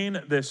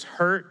pain, this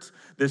hurt,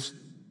 this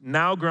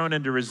now grown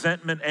into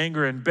resentment,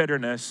 anger, and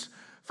bitterness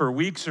for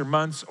weeks or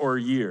months or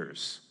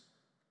years.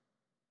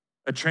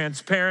 A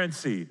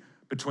transparency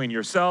between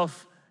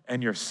yourself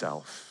and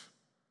yourself,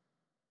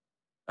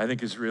 I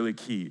think, is really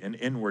key, an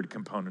inward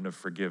component of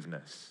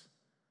forgiveness.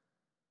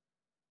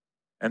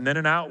 And then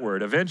an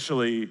outward.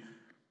 Eventually,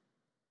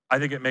 I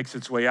think it makes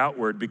its way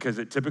outward because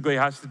it typically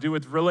has to do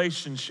with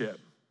relationship.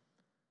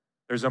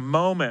 There's a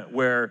moment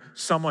where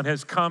someone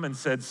has come and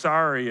said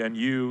sorry, and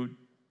you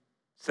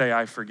say,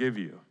 I forgive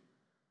you.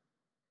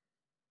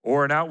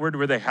 Or an outward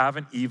where they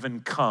haven't even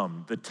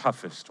come, the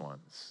toughest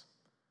ones.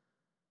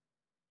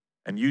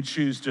 And you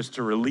choose just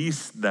to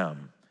release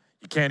them.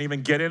 You can't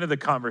even get into the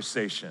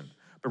conversation.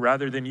 But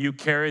rather than you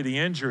carry the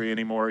injury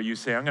anymore, you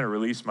say, I'm going to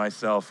release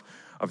myself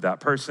of that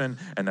person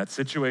and that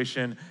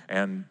situation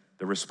and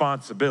the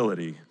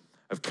responsibility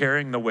of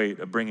carrying the weight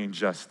of bringing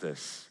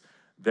justice.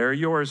 They're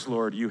yours,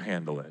 Lord, you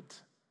handle it.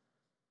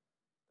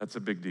 That's a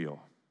big deal.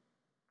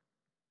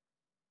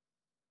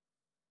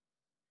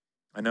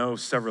 I know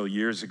several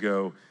years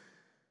ago,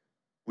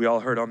 we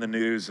all heard on the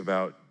news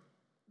about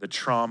the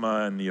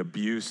trauma and the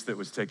abuse that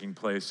was taking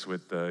place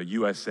with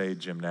USA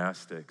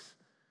Gymnastics.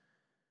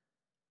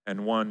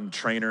 And one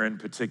trainer in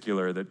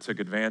particular that took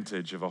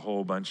advantage of a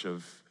whole bunch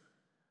of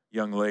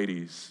young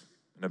ladies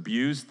and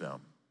abused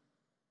them.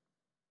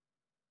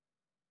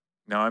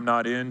 Now, I'm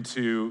not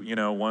into,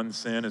 one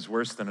sin is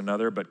worse than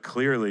another, but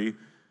clearly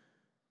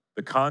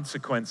the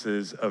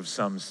consequences of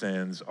some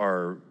sins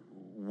are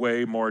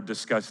way more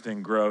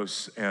disgusting,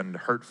 gross, and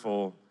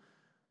hurtful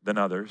than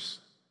others.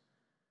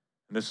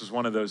 And this is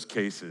one of those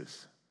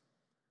cases.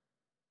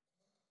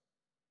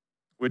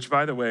 Which,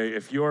 by the way,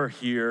 if you're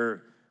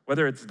here,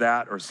 whether it's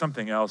that or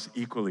something else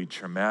equally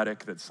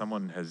traumatic that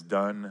someone has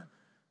done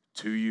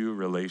to you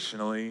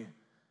relationally,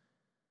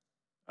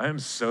 I am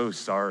so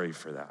sorry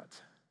for that.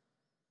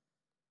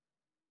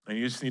 And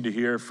you just need to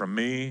hear from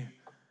me.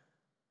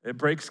 It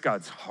breaks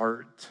God's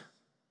heart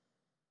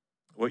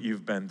what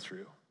you've been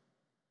through.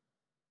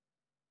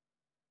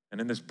 And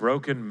in this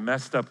broken,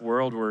 messed up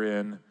world we're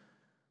in,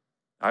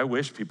 I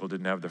wish people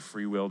didn't have the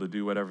free will to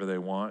do whatever they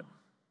want,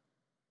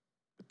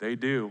 but they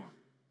do.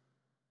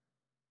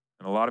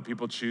 And a lot of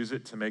people choose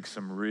it to make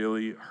some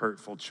really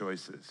hurtful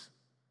choices.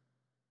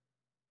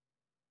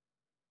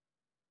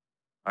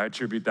 I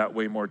attribute that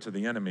way more to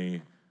the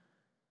enemy,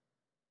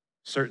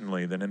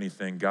 certainly, than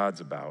anything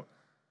God's about.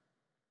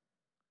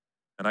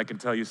 And I can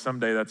tell you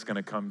someday that's going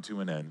to come to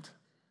an end.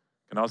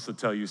 I can also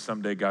tell you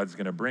someday God's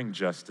going to bring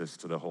justice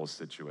to the whole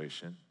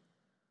situation.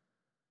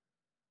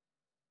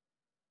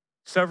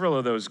 Several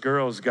of those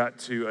girls got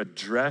to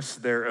address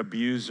their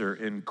abuser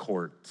in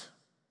court.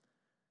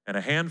 And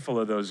a handful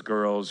of those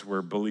girls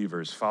were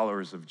believers,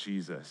 followers of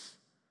Jesus.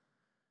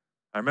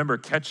 I remember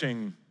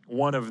catching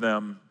one of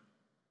them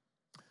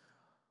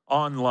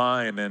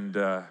online and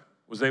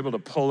was able to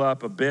pull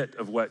up a bit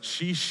of what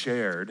she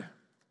shared.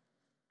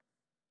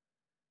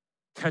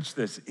 Catch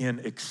this, in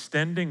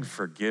extending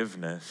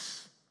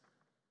forgiveness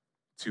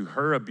to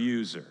her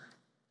abuser.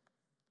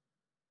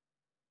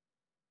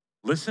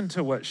 Listen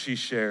to what she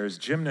shares.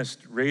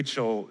 Gymnast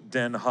Rachel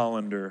Den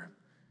Hollander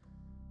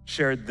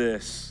shared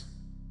this.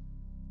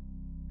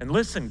 And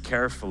listen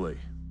carefully.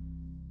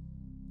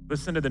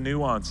 Listen to the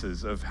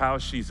nuances of how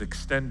she's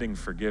extending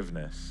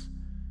forgiveness.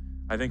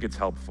 I think it's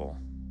helpful.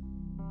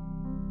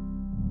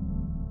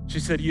 She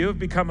said, "You have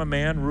become a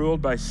man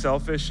ruled by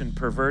selfish and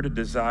perverted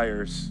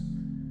desires,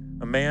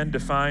 a man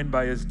defined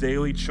by his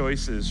daily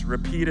choices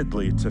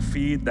repeatedly to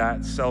feed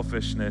that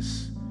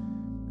selfishness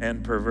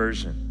and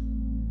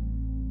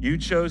perversion. You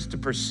chose to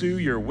pursue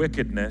your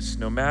wickedness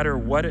no matter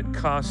what it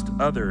cost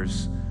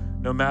others,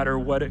 no matter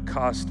what it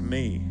cost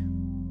me.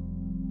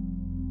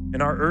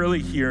 In our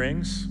early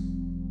hearings,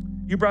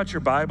 you brought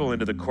your Bible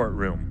into the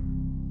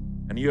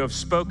courtroom, and you have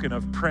spoken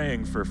of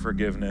praying for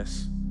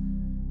forgiveness.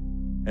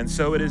 And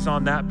so it is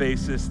on that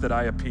basis that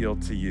I appeal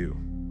to you.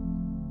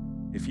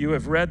 If you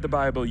have read the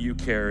Bible you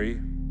carry,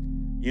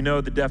 you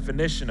know the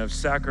definition of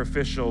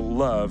sacrificial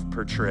love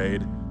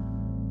portrayed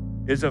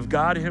is of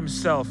God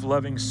himself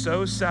loving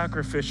so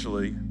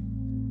sacrificially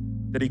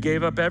that he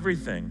gave up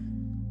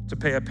everything to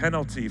pay a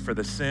penalty for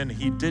the sin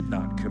he did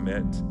not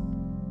commit.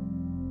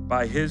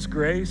 By his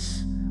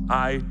grace,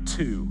 I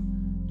too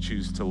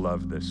choose to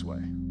love this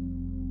way."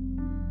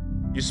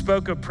 You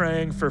spoke of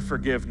praying for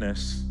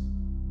forgiveness,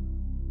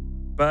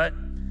 but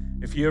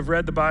if you have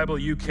read the Bible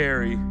you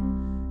carry,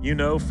 you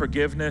know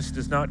forgiveness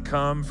does not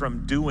come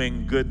from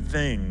doing good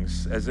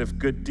things, as if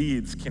good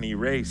deeds can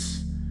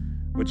erase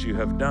what you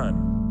have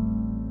done.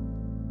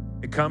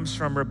 It comes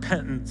from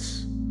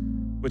repentance,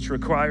 which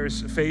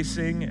requires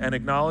facing and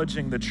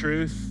acknowledging the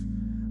truth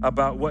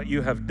about what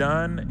you have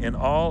done in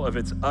all of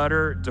its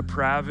utter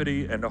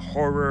depravity and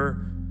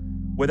horror,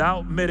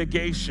 without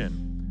mitigation,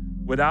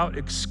 without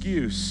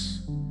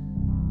excuse,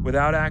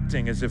 without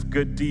acting as if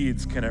good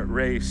deeds can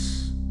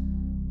erase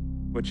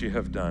what you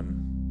have done.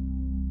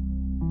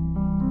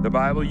 The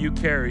Bible you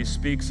carry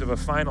speaks of a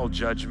final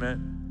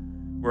judgment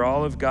where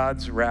all of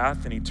God's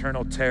wrath and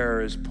eternal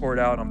terror is poured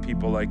out on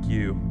people like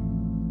you.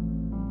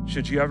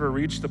 Should you ever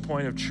reach the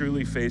point of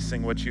truly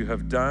facing what you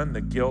have done,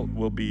 the guilt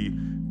will be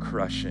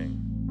crushing.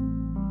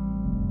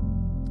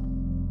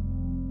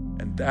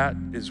 And that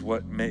is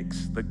what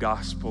makes the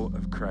gospel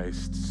of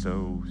Christ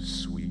so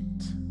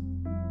sweet.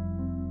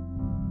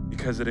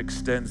 Because it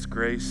extends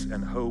grace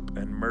and hope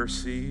and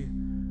mercy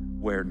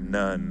where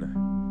none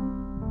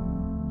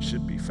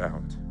should be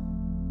found.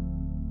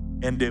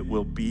 And it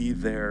will be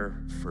there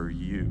for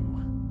you.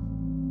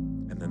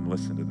 And then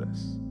listen to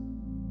this.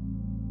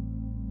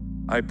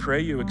 I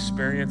pray you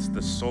experience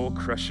the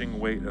soul-crushing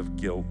weight of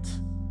guilt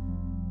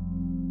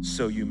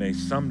so you may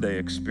someday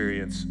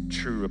experience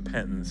true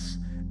repentance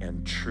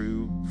and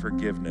true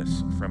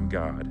forgiveness from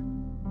God,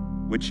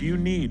 which you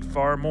need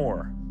far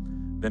more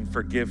than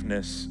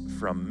forgiveness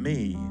from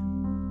me,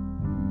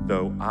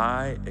 though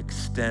I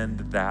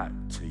extend that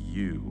to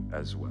you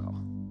as well.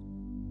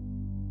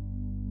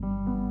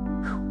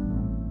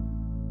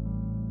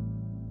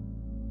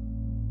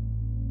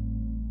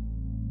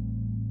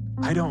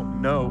 I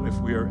don't know if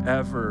we are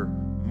ever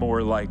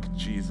more like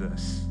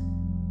Jesus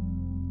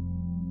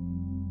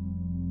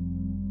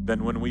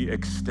than when we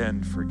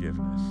extend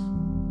forgiveness,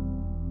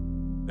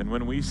 than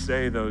when we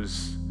say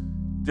those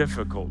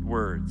difficult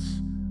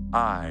words,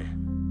 I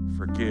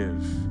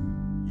forgive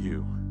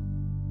you.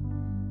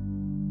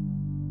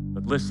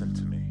 But listen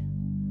to me.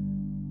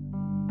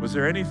 Was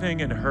there anything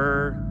in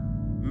her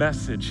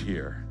message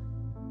here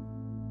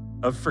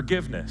of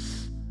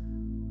forgiveness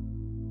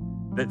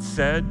that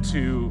said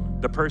to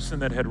the person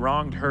that had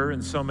wronged her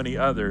and so many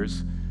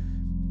others,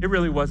 it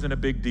really wasn't a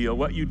big deal,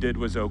 what you did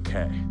was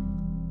okay?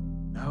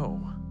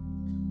 No.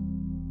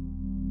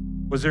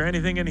 Was there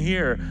anything in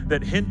here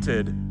that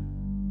hinted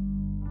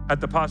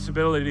at the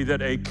possibility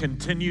that a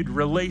continued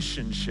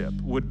relationship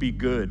would be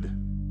good?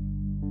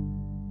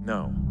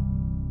 No.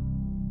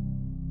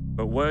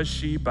 But was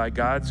she, by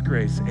God's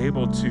grace,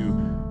 able to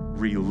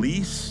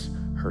release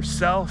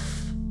herself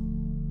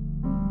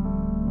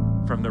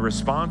from the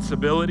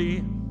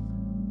responsibility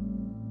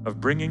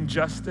of bringing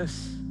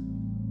justice?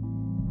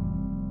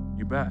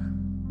 You bet.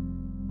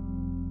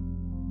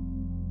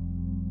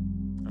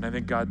 And I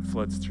think God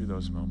floods through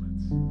those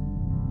moments.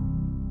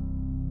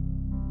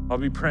 I'll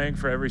be praying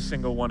for every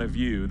single one of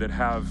you that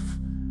have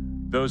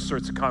those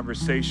sorts of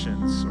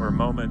conversations or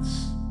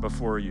moments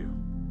before you.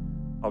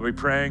 I'll be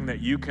praying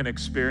that you can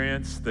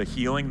experience the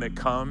healing that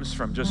comes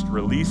from just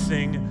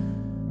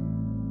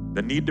releasing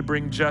the need to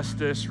bring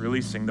justice,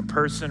 releasing the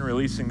person,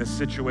 releasing the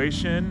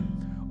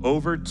situation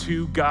over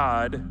to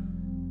God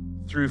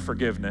through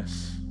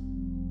forgiveness.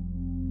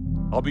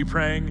 I'll be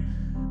praying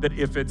that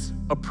if it's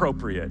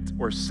appropriate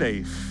or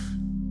safe,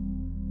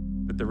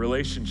 that the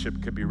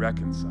relationship could be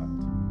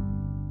reconciled.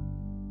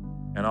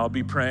 And I'll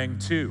be praying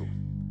too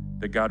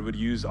that God would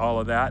use all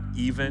of that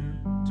even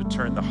to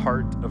turn the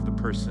heart of the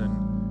person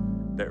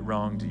that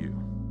wronged you.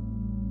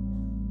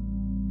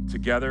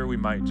 Together, we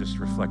might just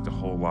reflect a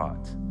whole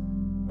lot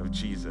of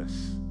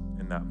Jesus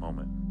in that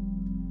moment.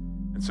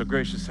 And so,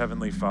 gracious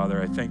Heavenly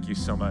Father, I thank you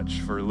so much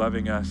for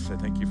loving us. I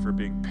thank you for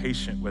being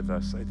patient with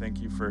us. I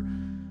thank you for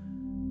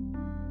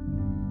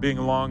being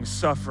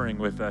long-suffering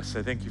with us.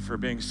 I thank you for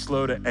being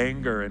slow to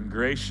anger and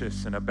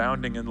gracious and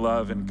abounding in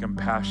love and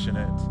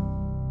compassionate.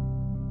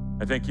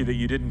 I thank you that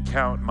you didn't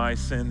count my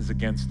sins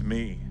against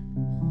me.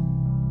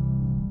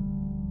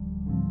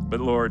 But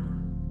Lord,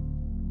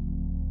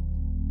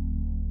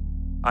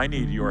 I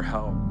need your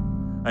help.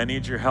 I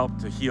need your help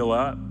to heal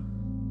up.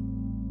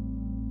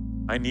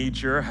 I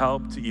need your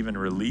help to even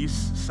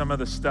release some of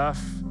the stuff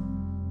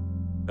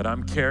that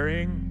I'm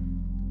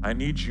carrying. I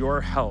need your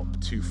help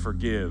to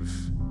forgive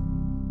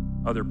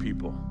other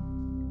people.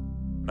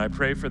 And I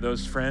pray for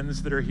those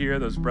friends that are here,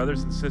 those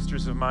brothers and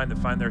sisters of mine that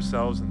find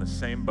themselves in the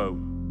same boat,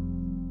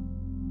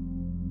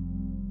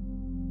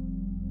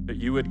 that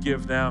you would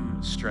give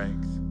them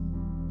strength.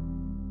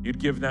 You'd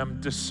give them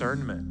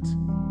discernment.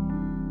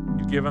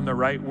 You'd give them the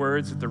right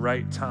words at the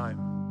right time.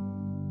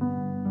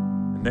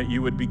 And that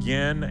you would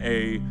begin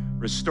a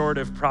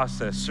restorative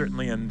process,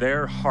 certainly in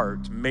their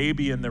heart,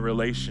 maybe in the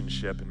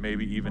relationship, and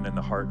maybe even in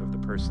the heart of the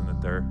person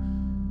that they're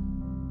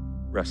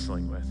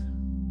wrestling with.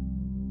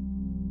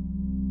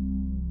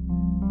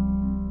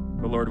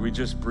 But Lord, we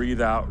just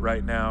breathe out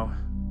right now.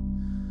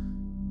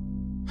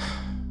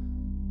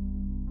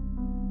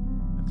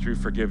 And through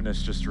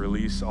forgiveness, just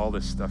release all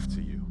this stuff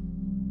to you.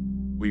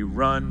 We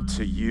run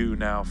to you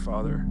now,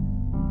 Father,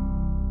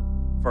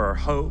 for our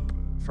hope,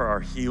 for our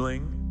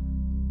healing,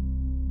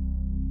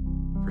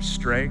 for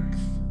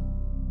strength,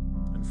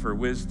 and for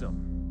wisdom.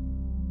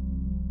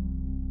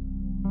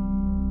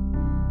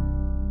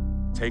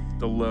 Take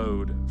the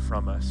load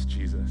from us,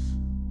 Jesus.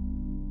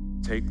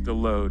 Take the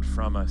load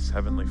from us,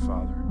 Heavenly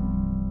Father.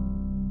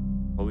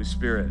 Holy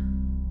Spirit,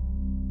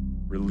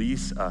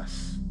 release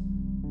us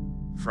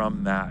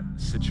from that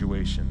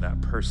situation, that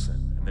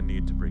person, and the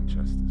need to bring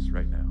justice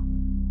right now.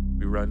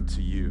 We run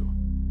to you.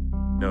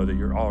 Know that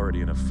you're already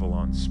in a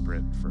full-on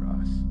sprint for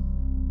us.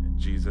 In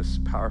Jesus'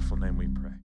 powerful name we pray.